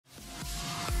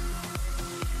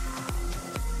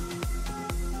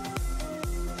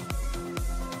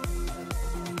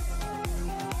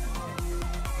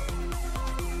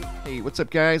Hey, what's up,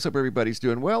 guys? Hope everybody's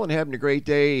doing well and having a great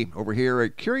day over here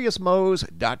at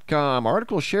CuriousMoes.com.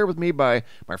 Article shared with me by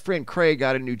my friend Craig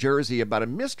out in New Jersey about a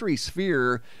mystery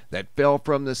sphere that fell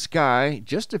from the sky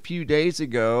just a few days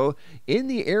ago in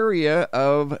the area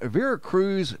of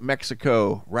Veracruz,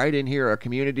 Mexico, right in here, a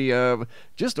community of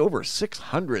just over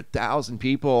 600,000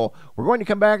 people. We're going to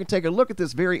come back and take a look at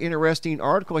this very interesting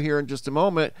article here in just a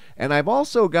moment, and I've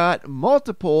also got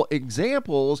multiple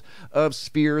examples of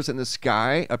spheres in the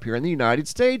sky up here in the United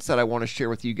States that I want to share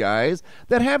with you guys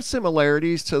that have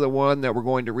similarities to the one that we're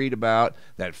going to read about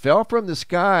that fell from the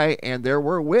sky, and there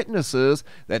were witnesses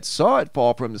that saw it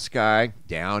fall from the sky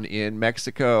down in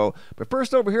Mexico. But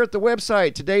first, over here at the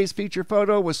website, today's feature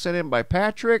photo was sent in by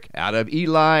Patrick out of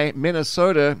Ely,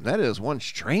 Minnesota. That is one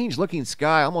strange looking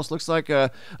sky. Almost looks like a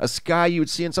sky you would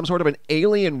see in some sort of an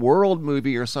alien world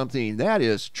movie or something. That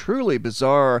is truly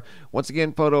bizarre. Once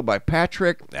again, photo by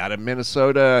Patrick out of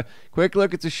Minnesota. Quick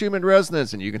look at the Schumann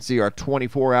resonance, and you can see our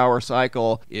 24-hour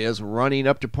cycle is running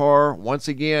up to par once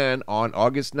again on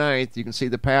August 9th. You can see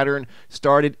the pattern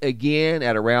started again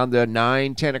at around the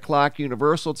 9-10 o'clock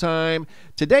universal time.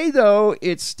 Today, though,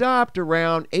 it stopped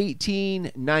around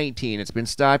 18-19. It's been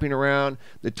stopping around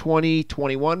the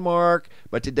 20-21 mark,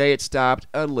 but today it stopped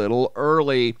a little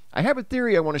early. I have a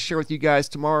theory I want to share with you guys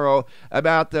tomorrow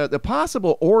about the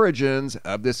possible origins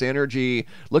of this energy.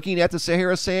 Looking at the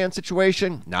Sahara sand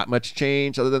situation, not much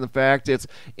change other than the fact it's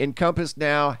encompassed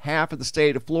now half of the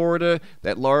state of Florida.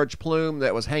 That large plume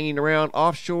that was hanging around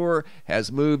offshore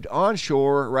has moved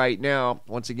onshore right now,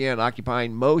 once again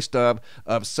occupying most of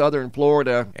southern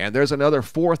Florida. And there's another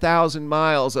 4,000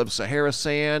 miles of Sahara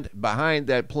sand behind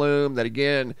that plume that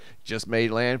again just made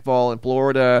landfall in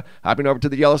Florida. Hopping over to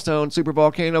the Yellowstone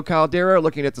supervolcano caldera,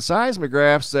 looking at the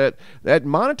seismographs that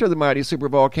monitor the mighty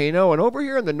supervolcano. And over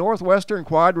here in the northwestern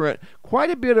quadrant, quite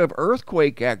a bit of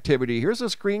earthquake activity. Here's a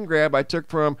screen grab I took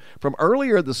from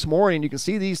earlier this morning. You can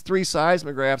see these three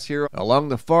seismographs here along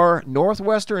the far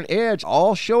northwestern edge,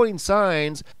 all showing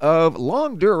signs of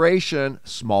long duration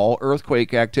small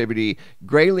earthquake activity.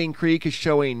 Grayling Creek is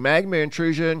showing magma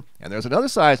intrusion, and there's another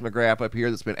seismograph up here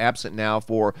that's been absent now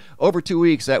for over 2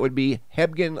 weeks. That would be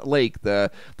Hebgen Lake, the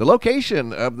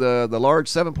location of the large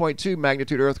 7.2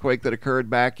 magnitude earthquake that occurred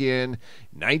back in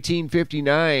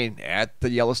 1959 at the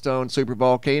Yellowstone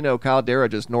supervolcano caldera,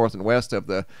 just north and west of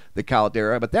the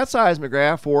caldera. But that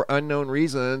seismograph, for unknown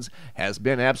reasons, has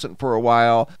been absent for a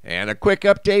while. And a quick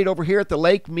update over here at the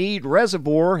Lake Mead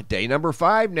Reservoir, day number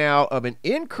 5 now of an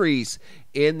increase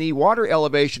in the water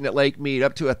elevation at Lake Mead,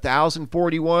 up to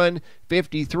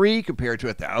 1,041.53 compared to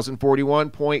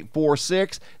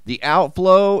 1,041.46. The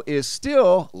outflow is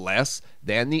still less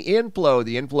than the inflow.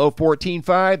 The inflow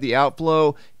 14.5, the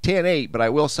outflow 10.8. But I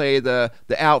will say the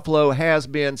outflow has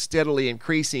been steadily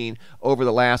increasing over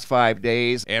the last 5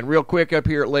 days. And real quick up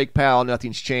here at Lake Powell,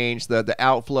 nothing's changed. The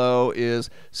outflow is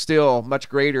still much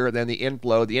greater than the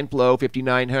inflow. The inflow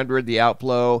 5,900, the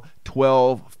outflow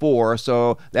 12.4.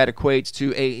 So that equates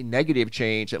to a negative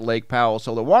change at Lake Powell.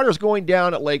 So the water is going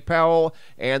down at Lake Powell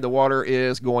and the water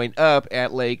is going up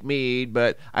at Lake Mead,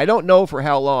 but I don't know for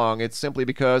how long. It's simply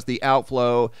because the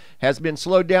outflow has been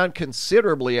slowed down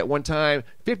considerably. At one time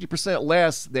 50%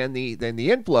 less than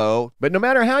the inflow. But no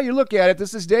matter how you look at it,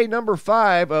 this is day number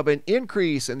 5 of an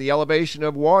increase in the elevation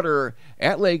of water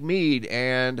at Lake Mead,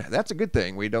 and that's a good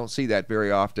thing. We don't see that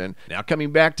very often. Now,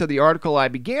 coming back to the article I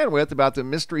began with about the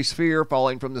mystery sphere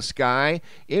falling from the sky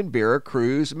in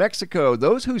Veracruz, Mexico.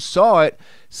 Those who saw it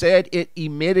said it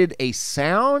emitted a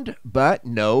sound but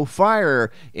no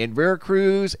fire. In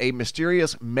Veracruz, a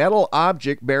mysterious metal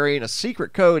object bearing a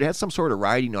secret code, had some sort of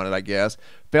writing on it, I guess,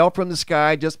 fell from the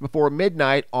sky just before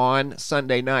midnight on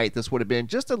Sunday night. This would have been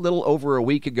just a little over a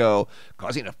week ago,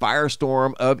 causing a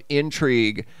firestorm of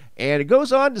intrigue. And it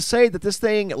goes on to say that this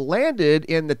thing landed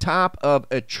in the top of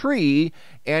a tree,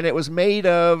 and it was made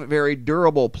of very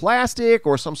durable plastic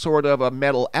or some sort of a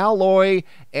metal alloy,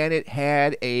 and it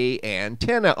had an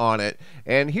antenna on it.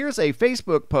 And here's a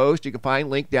Facebook post you can find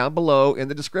linked down below in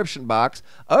the description box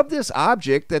of this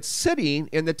object that's sitting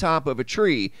in the top of a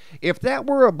tree. If that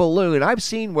were a balloon, I've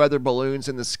seen weather balloons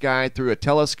in the sky through a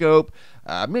telescope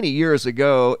many years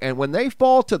ago, and when they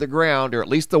fall to the ground, or at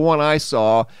least the one I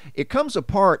saw, it comes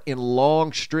apart in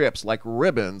long strips like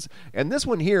ribbons. And this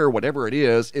one here, whatever it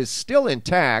is still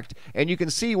intact, and you can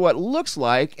see what looks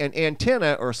like an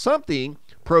antenna or something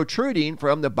protruding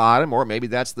from the bottom, or maybe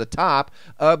that's the top,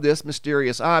 of this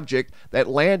mysterious object that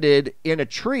landed in a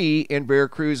tree in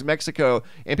Veracruz, Mexico.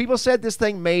 And people said this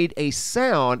thing made a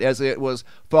sound as it was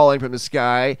falling from the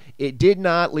sky. It did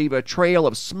not leave a trail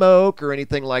of smoke or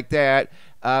anything like that.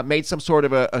 made some sort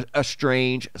of a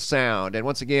strange sound. And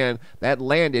once again, that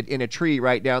landed in a tree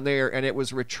right down there, and it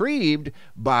was retrieved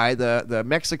by the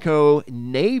Mexico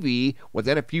Navy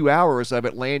within a few hours of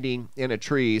it landing in a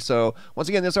tree. So once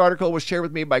again, this article was shared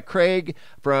with me by Craig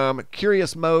from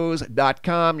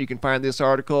CuriousMoes.com. You can find this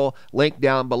article linked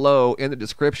down below in the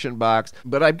description box.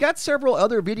 But I've got several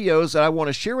other videos that I want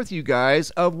to share with you guys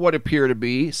of what appear to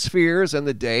be spheres in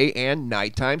the day and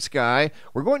nighttime sky.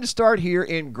 We're going to start here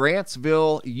in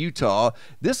Grantsville, Utah.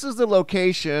 This is the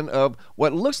location of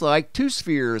what looks like two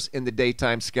spheres in the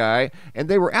daytime sky, and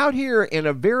they were out here in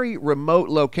a very remote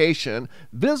location,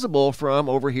 visible from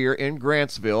over here in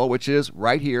Grantsville, which is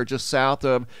right here just south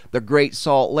of the Great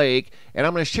Salt Lake. And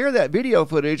I'm going to share that video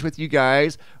footage with you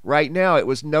guys right now. It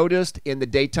was noticed in the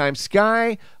daytime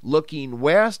sky looking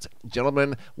west.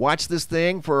 Gentlemen, watch this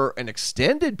thing for an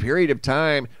extended period of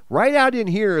time. Right out in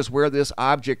here is where this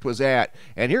object was at.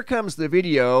 And here comes the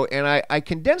video, and I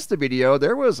condensed the video.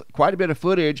 There was quite a bit of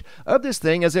footage of this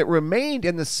thing as it remained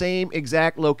in the same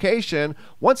exact location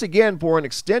once again for an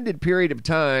extended period of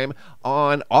time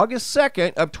on August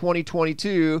 2nd of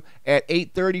 2022 at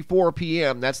 8:34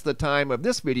 p.m. That's the time of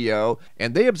this video.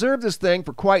 And they observed this thing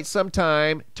for quite some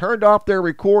time, turned off their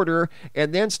recorder,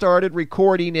 and then started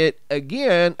recording it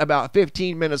again about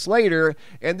 15 minutes later,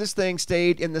 and this thing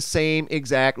stayed in the same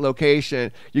exact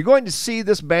location. You're going to see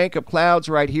this bank of clouds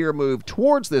right here move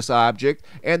towards this object,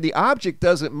 and the object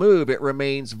doesn't move. It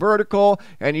remains vertical,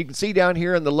 and you can see down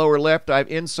here in the lower left I've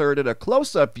inserted a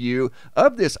close-up view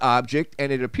of this object,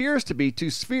 and it appears to be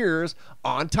two spheres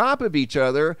on top of each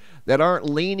other that aren't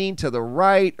leaning to the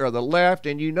right or the left.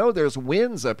 And you know there's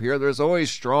winds up here. There's always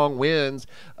strong winds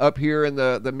up here in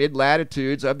the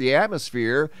mid-latitudes of the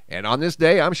atmosphere. And on this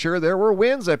day, I'm sure there were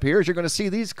winds up here, as you're going to see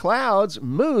these clouds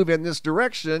move in this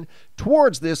direction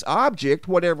towards this object,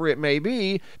 whatever it may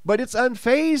be, but it's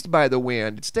unfazed by the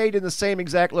wind. It stayed in the same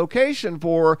exact location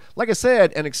for, like I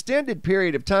said, an extended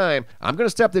period of time. I'm going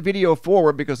to step the video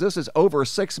forward because this is over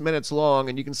 6 minutes long,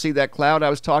 and you can see that cloud I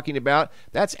was talking about.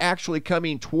 That's actually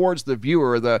coming towards the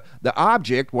viewer. The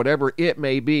object, whatever it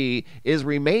may be, is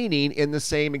remaining in the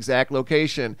same exact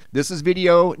location. This is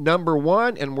video number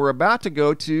 1, and we're about to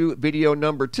go to video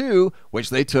number 2, which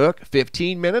they took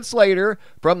 15 minutes later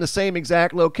from the same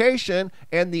exact location,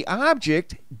 and the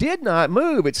object did not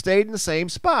move. It stayed in the same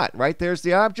spot. Right there's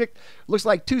the object. Looks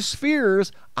like two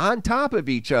spheres on top of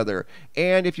each other.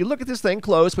 And if you look at this thing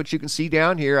close, which you can see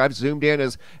down here, I've zoomed in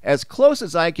as close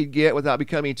as I could get without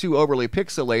becoming too overly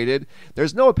pixelated.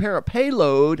 There's no apparent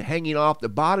payload hanging off the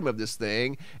bottom of this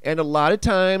thing. And a lot of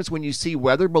times when you see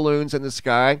weather balloons in the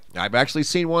sky, I've actually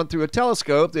seen one through a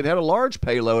telescope that had a large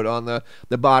payload on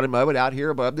the bottom of it out here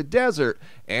above the desert.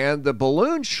 And the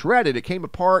balloon shredded. It came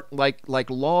apart like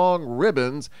long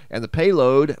ribbons, and the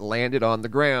payload landed on the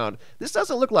ground. This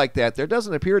doesn't look like that. There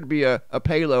doesn't appear to be a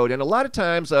payload, and a lot of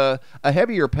times a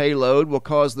heavier payload will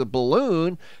cause the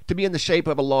balloon to be in the shape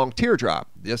of a long teardrop.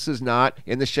 This is not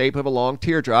in the shape of a long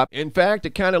teardrop. In fact,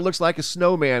 it kind of looks like a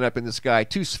snowman up in the sky.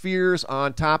 Two spheres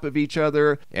on top of each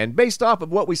other, and based off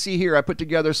of what we see here, I put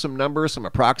together some numbers, some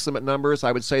approximate numbers.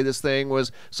 I would say this thing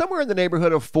was somewhere in the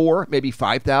neighborhood of 4, maybe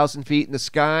 5,000 feet in the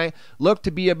sky. Looked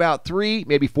to be about 3,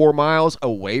 maybe 4 miles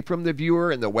away from the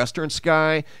viewer in the western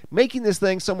sky, making this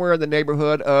thing somewhere in the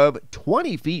neighborhood of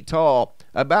 20 feet tall,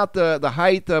 about the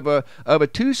height of a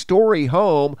two-story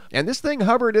home. And this thing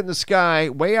hovered in the sky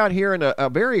way out here in a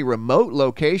very remote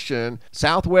location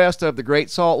southwest of the Great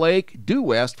Salt Lake, due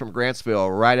west from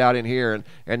Grantsville, right out in here,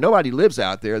 and nobody lives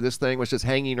out there. This thing was just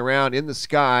hanging around in the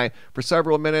sky for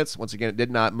several minutes. Once again, it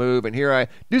did not move, and here I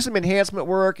do some enhancement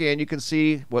work, and you can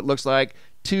see what looks like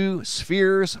two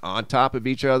spheres on top of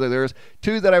each other. There's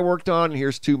 2 that I worked on, and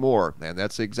here's 2 more, and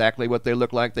that's exactly what they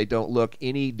look like. They don't look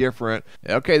any different.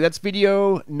 Okay, that's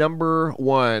video number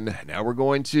 1. Now we're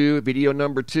going to video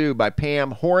number 2 by Pam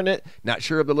Hornet. Not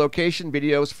sure of the location.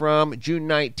 Videos from June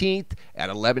 19th at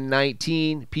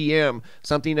 11:19 p.m.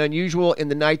 Something unusual in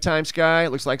the nighttime sky.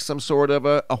 It looks like some sort of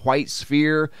a white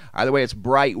sphere. Either way, it's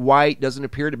bright white. Doesn't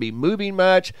appear to be moving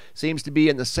much. Seems to be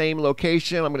in the same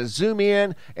location. I'm going to zoom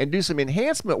in and do some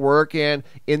enhancement work, and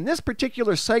in this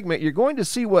particular segment you're going to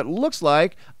see what looks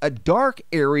like a dark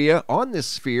area on this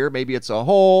sphere. Maybe it's a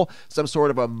hole, some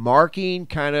sort of a marking,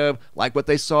 kind of like what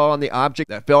they saw on the object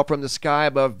that fell from the sky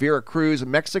above Veracruz,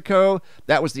 Mexico.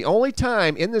 That was the only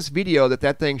time in this video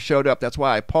that thing showed up. That's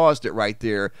why I paused it right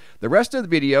there. The rest of the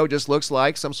video just looks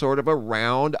like some sort of a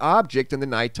round object in the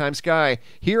nighttime sky.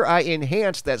 Here I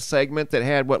enhanced that segment that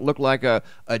had what looked like a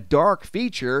dark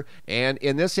feature, and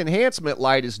in this enhancement,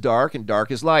 light is dark and dark dark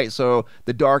is light. So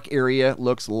the dark area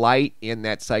looks light in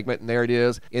that segment, and there it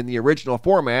is in the original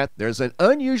format. There's an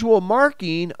unusual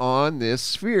marking on this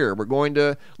sphere. We're going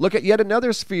to look at yet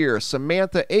another sphere,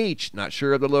 Samantha H. Not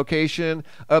sure of the location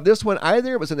of this one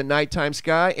either. It was in the nighttime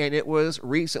sky, and it was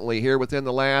recently here within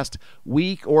the last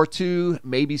week or two,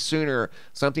 maybe sooner.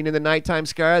 Something in the nighttime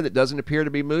sky that doesn't appear to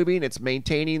be moving. It's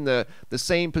maintaining the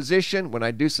same position. When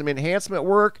I do some enhancement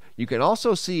work, you can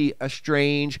also see a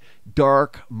strange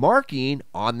dark marking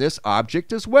on this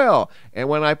object as well. And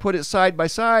when I put it side by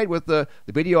side with the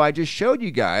video I just showed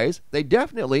you guys, they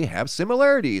definitely have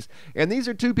similarities. And these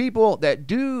are two people that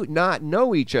do not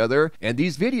know each other, and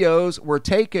these videos were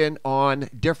taken on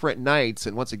different nights.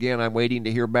 And once again, I'm waiting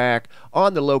to hear back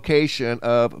on the location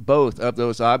of both of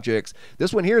those objects.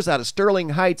 This one here is out of Sterling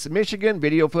Heights, Michigan.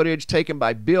 Video footage taken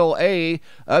by Bill A.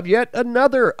 of yet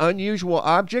another unusual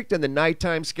object in the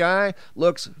nighttime sky.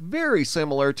 Looks very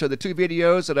similar to the two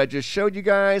videos that I just showed you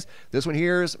guys. This one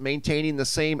here is maintaining the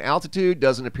same altitude,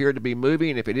 doesn't appear to be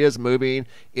moving. If it is moving,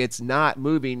 it's not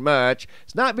moving much.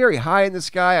 It's not very high in the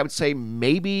sky. I would say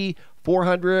maybe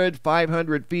 400,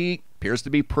 500 feet. Appears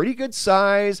to be pretty good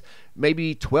size,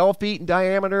 maybe 12 feet in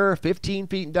diameter, 15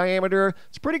 feet in diameter.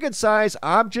 It's a pretty good size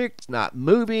object. It's not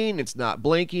moving, it's not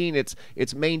blinking, it's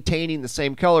maintaining the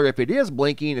same color. If it is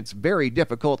blinking, it's very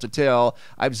difficult to tell.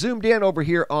 I've zoomed in over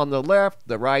here on the left.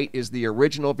 The right is the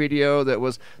original video that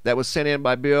was sent in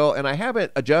by Bill, and I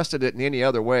haven't adjusted it in any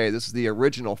other way. This is the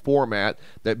original format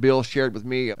that Bill shared with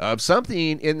me of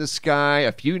something in the sky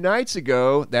a few nights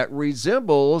ago that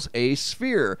resembles a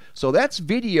sphere. So that's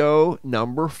video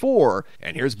number 4.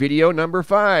 And here's video number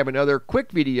 5, another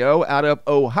quick video out of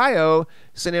Ohio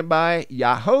sent in by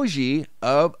Yahoji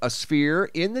of a sphere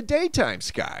in the daytime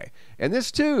sky. And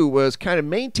this too was kind of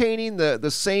maintaining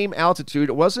the same altitude.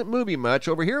 It wasn't moving much.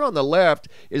 Over here on the left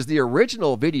is the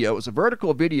original video. It was a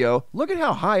vertical video. Look at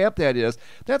how high up that is.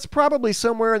 That's probably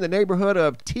somewhere in the neighborhood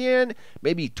of 10,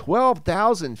 maybe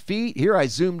 12,000 feet. Here I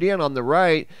zoomed in on the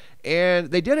right,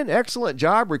 and they did an excellent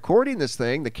job recording this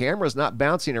thing. The camera's not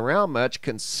bouncing around much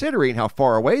considering how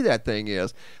far away that thing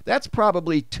is. That's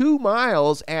probably 2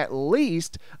 miles at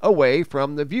least away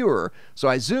from the viewer. So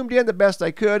I zoomed in the best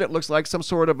I could. It looks like some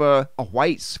sort of a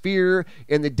white sphere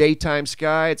in the daytime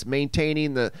sky. It's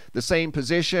maintaining the same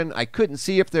position. I couldn't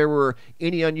see if there were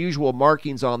any unusual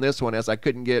markings on this one, as I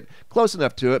couldn't get close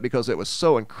enough to it because it was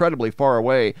so incredibly far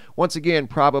away. Once again,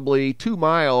 probably 2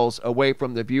 miles away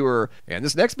from the viewer. And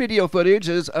this next video footage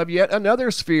is of yet another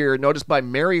sphere noticed by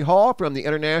Mary Hall from the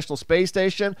International Space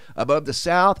Station above the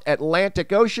South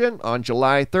Atlantic Ocean on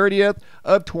July 30th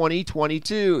of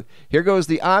 2022. Here goes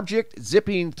the object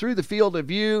zipping through the field of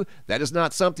view. That is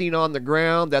not something on the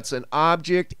ground. That's an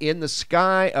object in the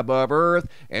sky above Earth.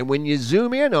 And when you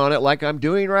zoom in on it like I'm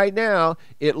doing right now,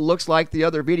 it looks like the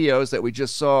other videos that we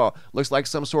just saw. Looks like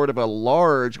some sort of a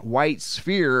large white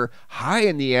sphere high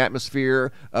in the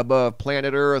atmosphere above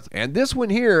planet Earth. And this one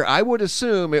here, I would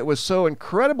assume it was so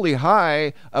incredibly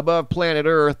high above planet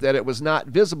Earth that it was not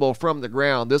visible from the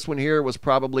ground. This one here was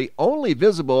probably only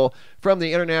visible from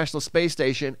the International Space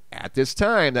Station at this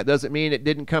time. That doesn't mean it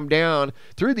didn't come down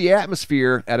through the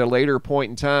atmosphere at a later point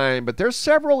in time, but there's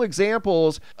several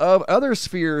examples of other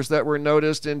spheres that were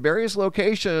noticed in various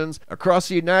locations across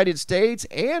the United States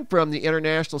and from the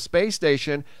International Space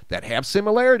Station that have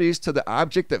similarities to the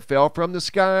object that fell from the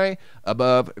sky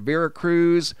above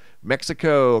Veracruz,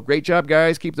 Mexico. Great job,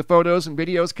 guys. Keep the photos and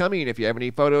videos coming. If you have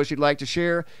any photos you'd like to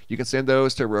share, you can send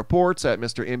those to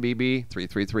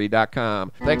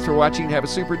reports@MrMBB333.com. Thanks for watching. Have a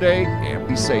super day, and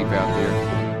be safe out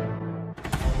there.